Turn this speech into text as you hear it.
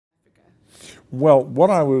Well, what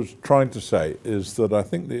I was trying to say is that I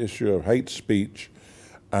think the issue of hate speech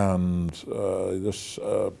and this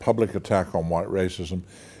public attack on white racism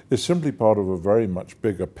is simply part of a very much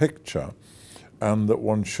bigger picture, and that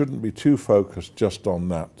one shouldn't be too focused just on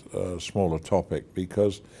that smaller topic,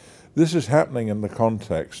 because this is happening in the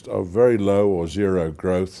context of very low or zero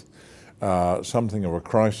growth, something of a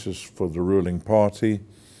crisis for the ruling party,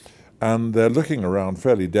 and they're looking around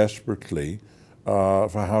fairly desperately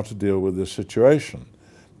for how to deal with this situation.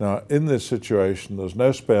 Now, in this situation, there's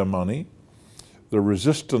no spare money. The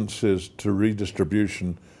resistances to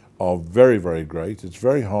redistribution are very, very great. It's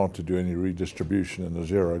very hard to do any redistribution in a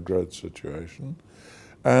zero growth situation.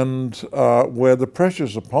 And where the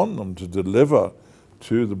pressures upon them to deliver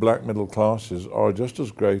to the black middle classes are just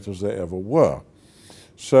as great as they ever were.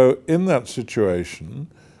 So in that situation,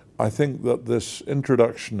 I think that this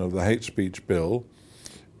introduction of the hate speech bill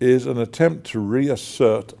is an attempt to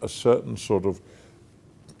reassert a certain sort of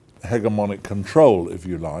hegemonic control, if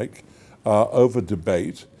you like, over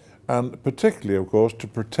debate, and particularly, of course, to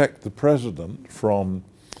protect the president from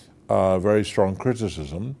very strong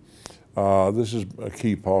criticism. This is a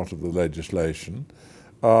key part of the legislation.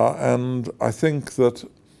 And I think that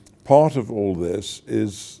part of all this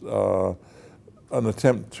is an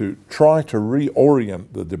attempt to try to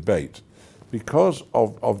reorient the debate. Because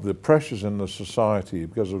of the pressures in the society,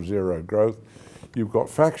 because of zero growth, you've got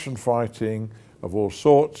faction fighting of all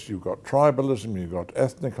sorts, you've got tribalism, you've got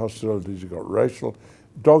ethnic hostilities, you've got racial,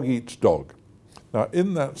 dog eats dog. Now,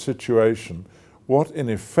 in that situation, what in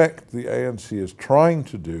effect the ANC is trying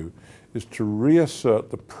to do is to reassert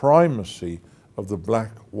the primacy of the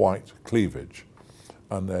black-white cleavage.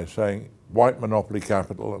 And they're saying white monopoly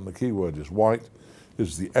capital, and the key word is white,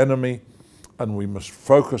 is the enemy, and we must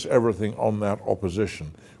focus everything on that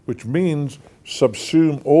opposition, which means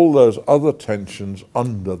subsume all those other tensions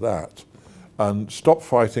under that, and stop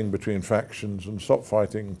fighting between factions and stop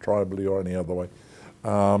fighting tribally or any other way,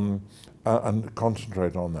 and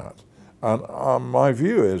concentrate on that. And my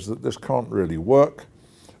view is that this can't really work,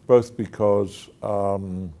 both because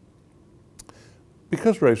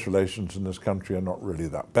race relations in this country are not really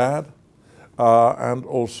that bad, and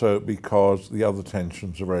also because the other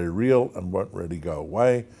tensions are very real and won't really go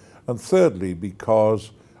away. And thirdly,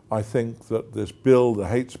 because I think that this bill, the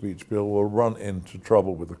hate speech bill, will run into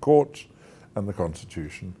trouble with the courts and the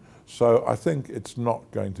Constitution. So I think it's not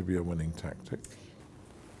going to be a winning tactic.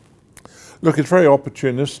 Look, it's very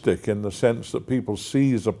opportunistic in the sense that people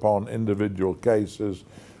seize upon individual cases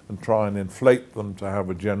and try and inflate them to have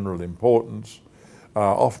a general importance,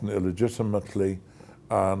 often illegitimately.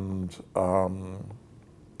 And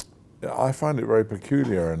I find it very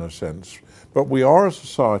peculiar in a sense. But we are a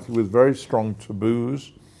society with very strong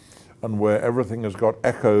taboos, and where everything has got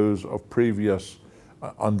echoes of previous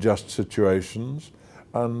unjust situations.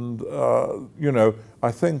 And, you know,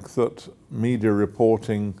 I think that media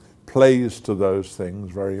reporting plays to those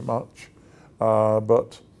things very much.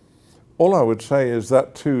 But all I would say is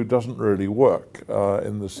that too doesn't really work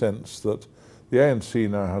in the sense that the ANC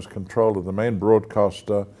now has control of the main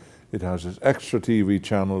broadcaster. It has its extra TV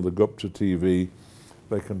channel, the Gupta TV.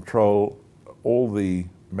 They control all the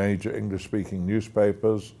major English-speaking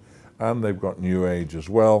newspapers, and they've got New Age as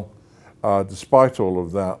well. Despite all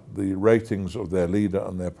of that, the ratings of their leader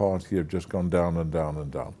and their party have just gone down and down and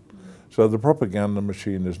down. So the propaganda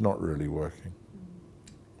machine is not really working.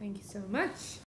 Thank you so much.